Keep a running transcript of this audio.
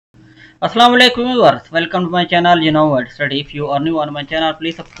Assalamu alaikum viewers, welcome to my channel Genome Study. If you are new on my channel,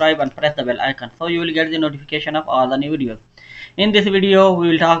 please subscribe and press the bell icon so you will get the notification of all the new videos. In this video, we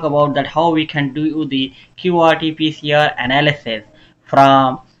will talk about that how we can do the qRT-PCR analysis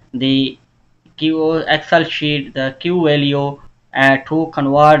from the Q Excel sheet, the Q value, and to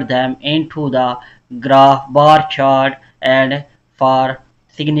convert them into the graph bar chart and for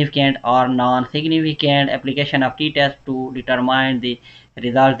significant or non-significant application of t-test to determine the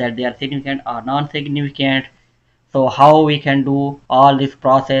results that they are significant or non-significant. So how we can do all this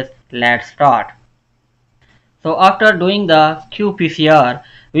process? Let's start. So after doing the qPCR,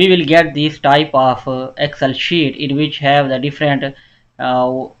 we will get this type of Excel sheet in which have the different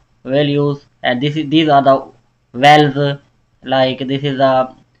uh, values, and these are the wells. Like this is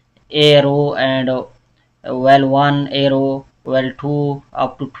the A row and well 1 A row, well 2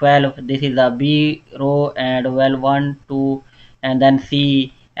 up to 12. This is the B row and well 1 2, and then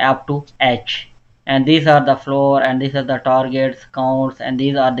C up to H. And these are the floor, and these are the targets counts, and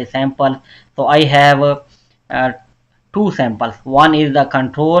these are the samples. So I have uh, two samples. One is the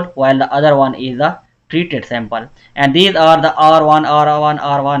control while the other one is the treated sample, and these are the R1 R1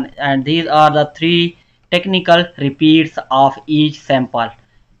 R1, and these are the three technical repeats of each sample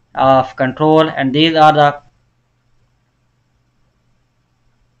of control, and these are the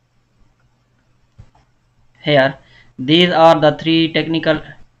here these are the three technical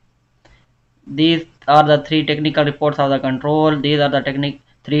reports of the control. These are the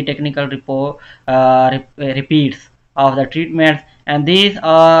three technical repeats of the treatments, and these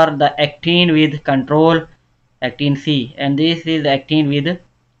are the actin with control, actin C, and this is actin with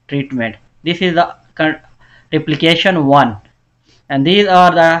treatment. This is the replication 1, and these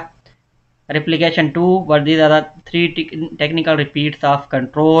are the replication 2, but these are the three technical repeats of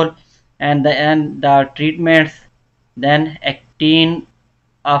control and the treatments, then actin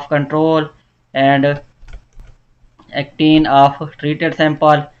of control and actin of treated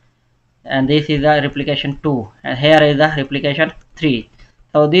sample, and this is the replication 2, and here is the replication 3.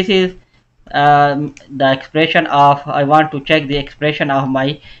 So this is the expression of, I want to check the expression of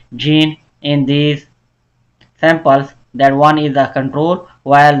my gene in these samples, that one is the control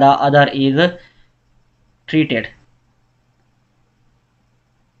while the other is treated,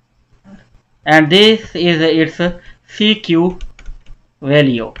 and this is its CQ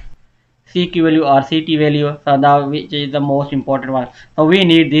value, CQ value or CT value, so now which is the most important one. So we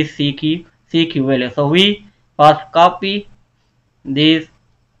need this CQ value. So we first copy these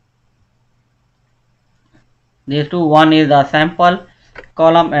two. One is the sample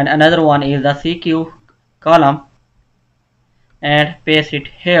column and another one is the CQ column, and paste it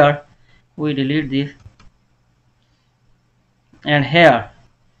here. We delete this, and here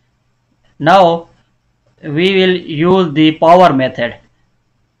now we will use the power method.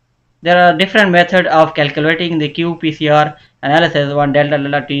 There are different methods of calculating the qPCR analysis. One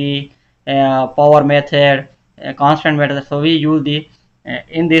delta t, power method, constant method. So we use the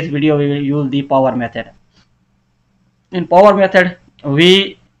in this video we will use the power method. In power method,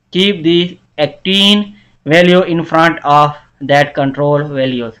 we keep the actin value in front of that control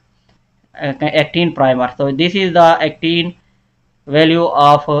values, actin primer. So this is the actin value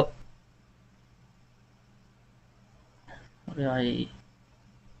of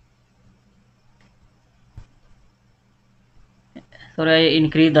I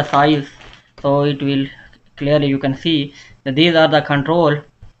increase the size so it will clearly, you can see that these are the control,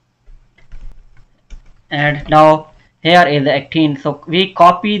 and now here is the actin. So we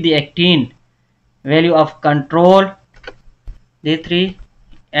copy the actin value of control, these three,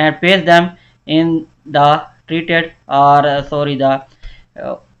 and paste them in the treated or the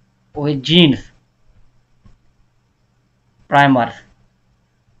with genes primers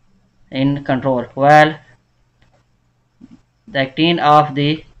in control, while the actin of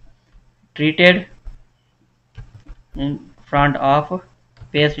the treated in front of,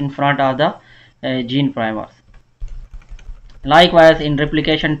 paste in front of the gene primers. Likewise in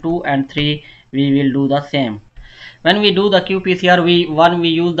replication 2 and 3 we will do the same. When we do the qPCR, one we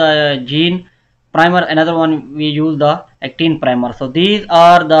use the gene primer, another one we use the actin primer. So these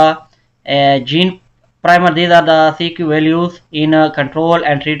are the gene primer, these are the CQ values in control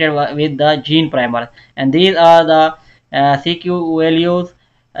and treated with the gene primer, and these are the CQ values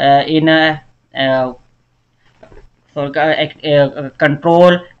in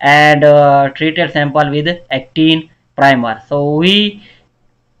control and treated sample with actin primer. So we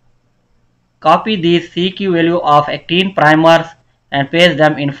copy these CQ value of actin primers and paste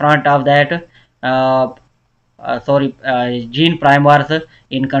them in front of that gene primers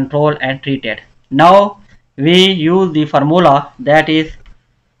in control and treated. Now we use the formula, that is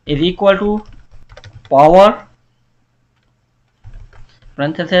is equal to power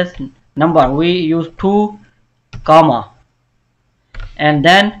parenthesis number, we use 2 comma, and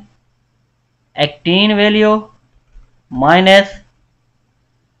then actin value minus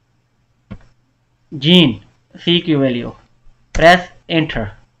gene CQ value, press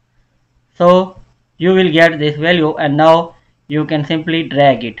enter. So you will get this value, and now you can simply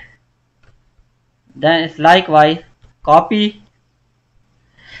drag it. Then it's likewise copy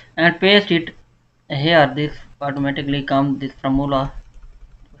and paste it here. This automatically comes this formula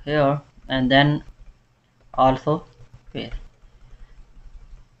here, and then also paste.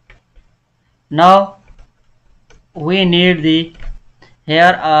 Now we need the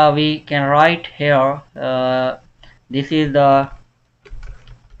here we can write here this is the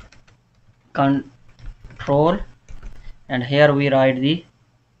control, and here we write the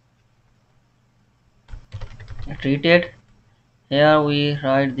treated. Here we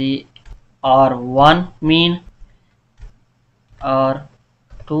write the R1 mean,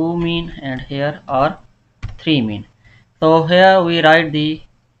 R2 mean, and here R3 mean. So here we write the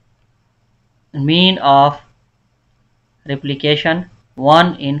mean of replication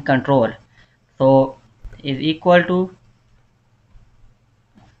 1 in control, so is equal to,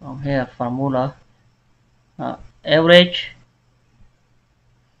 from here formula, average,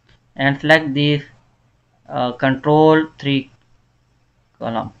 and select these control 3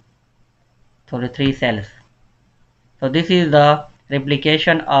 column, so the 3 cells. So this is the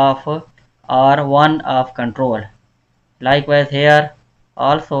replication of R1 of control. Likewise here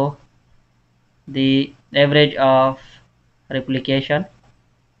also the average of replication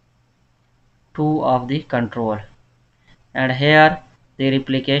 2 of the control, and here the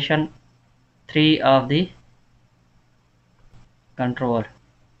replication 3 of the control.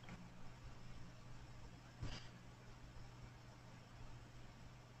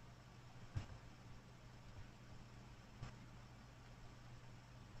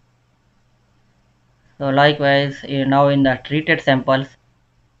 So likewise now in the treated samples,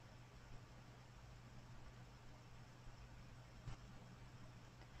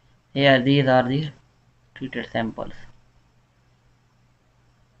 here these are the treated samples.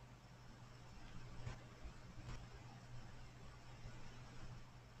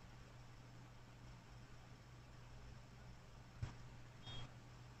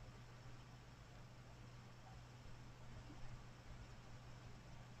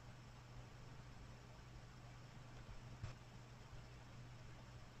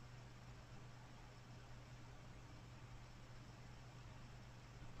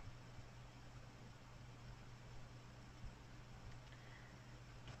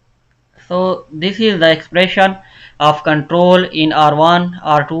 So this is the expression of control in R1,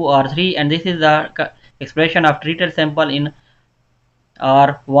 R2, R3, and this is the expression of treated sample in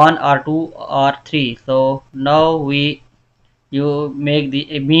R1, R2, R3. So now you make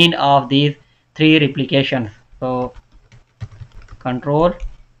the mean of these 3 replications. So control,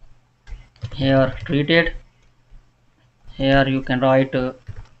 here treated, here you can write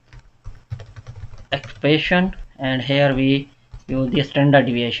expression, and here we use the standard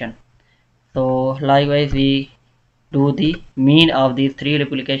deviation. So likewise we do the mean of these 3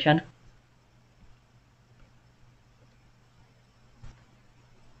 replication.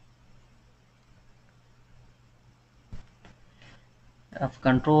 Of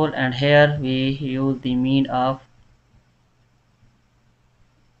control, and here we use the mean of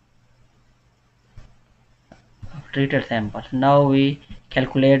treated samples. Now we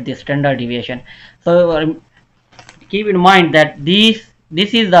calculate the standard deviation. So keep in mind that this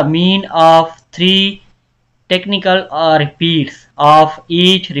is the mean of 3 technical repeats of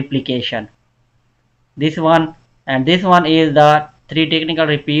each replication. This one and this one is the 3 technical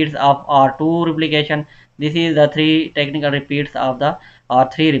repeats of R2 replication. This is the 3 technical repeats of the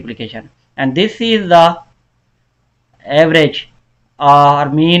R3 replication, and this is the average or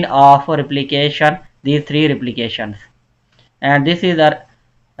mean of replication, these 3 replications, and this is the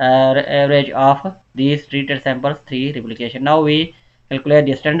average of these treated samples 3 replication. Now we calculate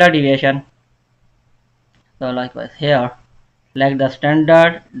the standard deviation. So likewise here select the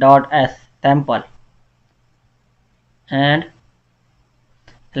standard dot s sample and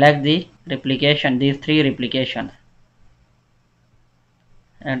select the replication, these 3 replications,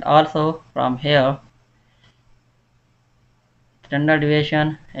 and also from here standard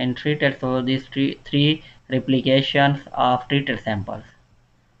deviation in treated, so these 3 replications of treated samples.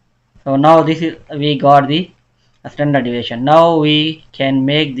 So now this is, we got the standard deviation. Now we can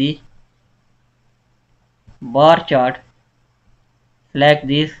make the bar chart, select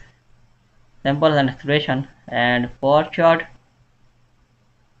these samples and expression, and bar chart,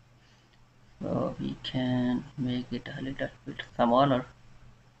 can make it a little bit smaller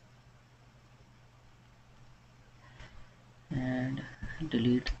and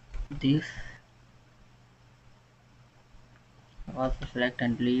delete this. Also select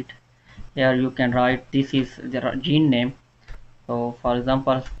and delete. Here you can write this is the gene name. So for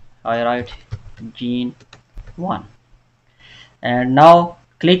example, I write gene 1, and now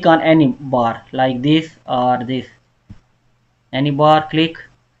click on any bar like this or this, any bar, click,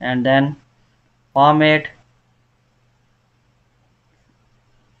 and then format,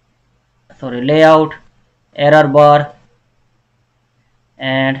 layout, error bar,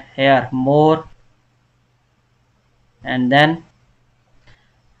 and here more, and then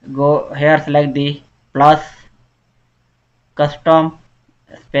go here, select the plus, custom,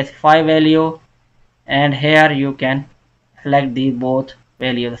 specify value, and here you can select the both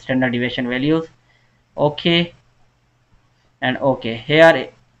values, standard deviation values. OK and OK. Here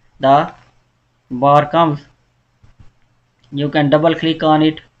the bar comes, you can double click on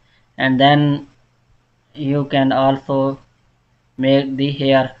it, and then you can also make the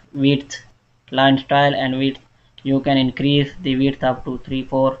hair width, line style and width. You can increase the width up to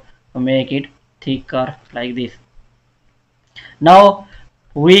 3-4 to make it thicker like this. Now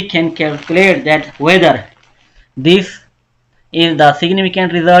we can calculate that whether this is the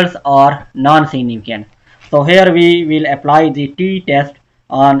significant results or non-significant. So here we will apply the t-test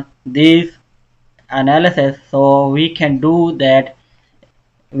on this analysis. So we can do that.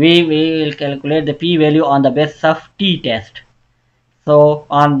 We will calculate the p-value on the basis of t-test. So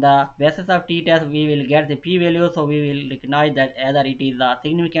on the basis of t-test we will get the p-value. So we will recognize that either it is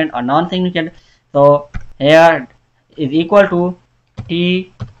significant or non-significant. So here is equal to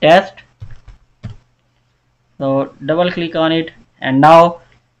t-test. So double click on it, and now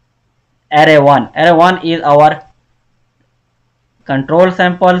array 1. Array 1 is our control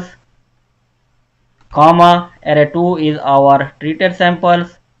samples, comma, array 2 is our treated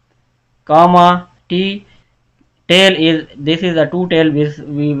samples, comma, t tail is, this is the two tail which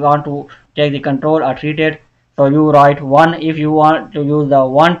we want to check the control or treated. So you write 1. If you want to use the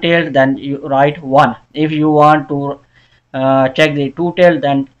one tail, then you write 1. If you want to check the two tail,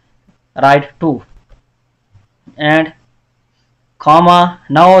 then write 2. And comma,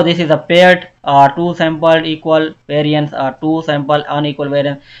 now this is a paired or two sampled equal variance or two sample unequal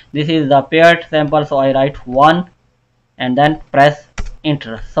variance. This is the paired sample, so I write 1 and then press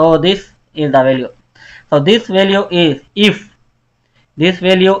enter. So this is the value. So this value is, if this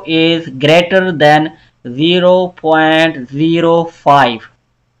value is greater than 0.05,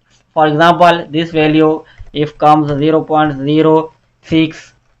 for example this value if comes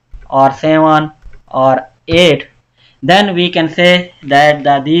 0.06 or 7 or 8, then we can say that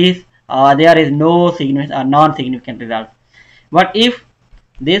there is no significant or non-significant result. But if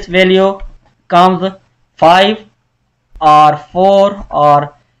this value comes 5 or 4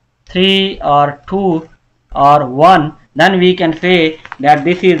 or 3 or 2 or 1, then we can say that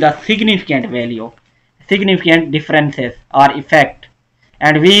this is the significant value, significant differences or effect,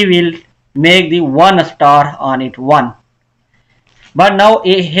 and we will make the 1 star on it, 1. But now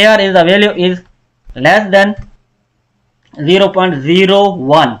here is the value is less than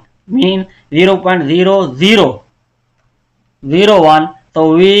 0.01, mean 0.0001.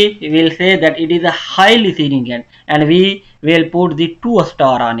 So we will say that it is a highly significant, and we will put the 2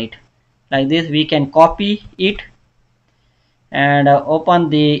 star on it. Like this we can copy it and open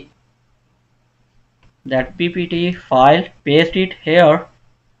that ppt file, paste it here,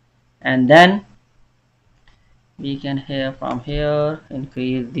 and then we can here from here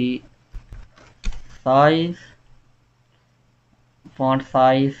increase the size, font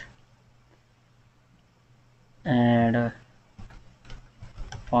size, and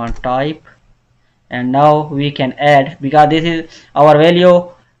font type. And now we can add, because this is our value,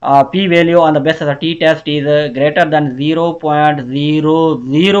 p value on the basis of t-test is greater than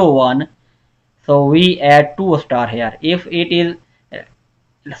 0.001, so we add 2 star here. If it is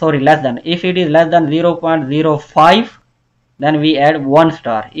less than, if it is less than 0.05, then we add 1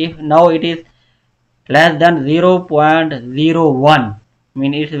 star. If now it is less than 0.01,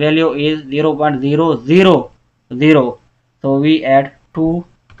 mean its value is 0.000, so we add 2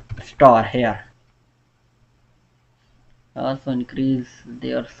 star here. Also increase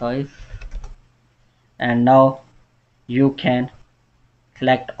their size, and now you can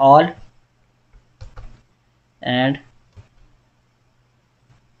select all and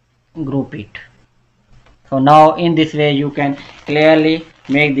group it. So now in this way you can clearly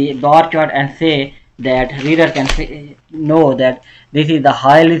make the bar chart and say that reader can know that this is the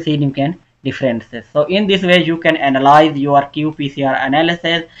highly significant, differences. So in this way you can analyze your qPCR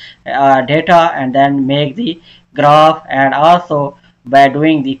analysis data and then make the graph, and also by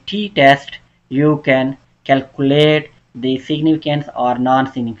doing the t-test you can calculate the significance or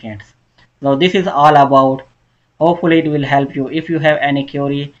non-significance. So this is all about. Hopefully it will help you. If you have any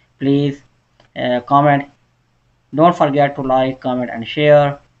query, please comment. Don't forget to like, comment and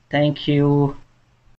share. Thank you.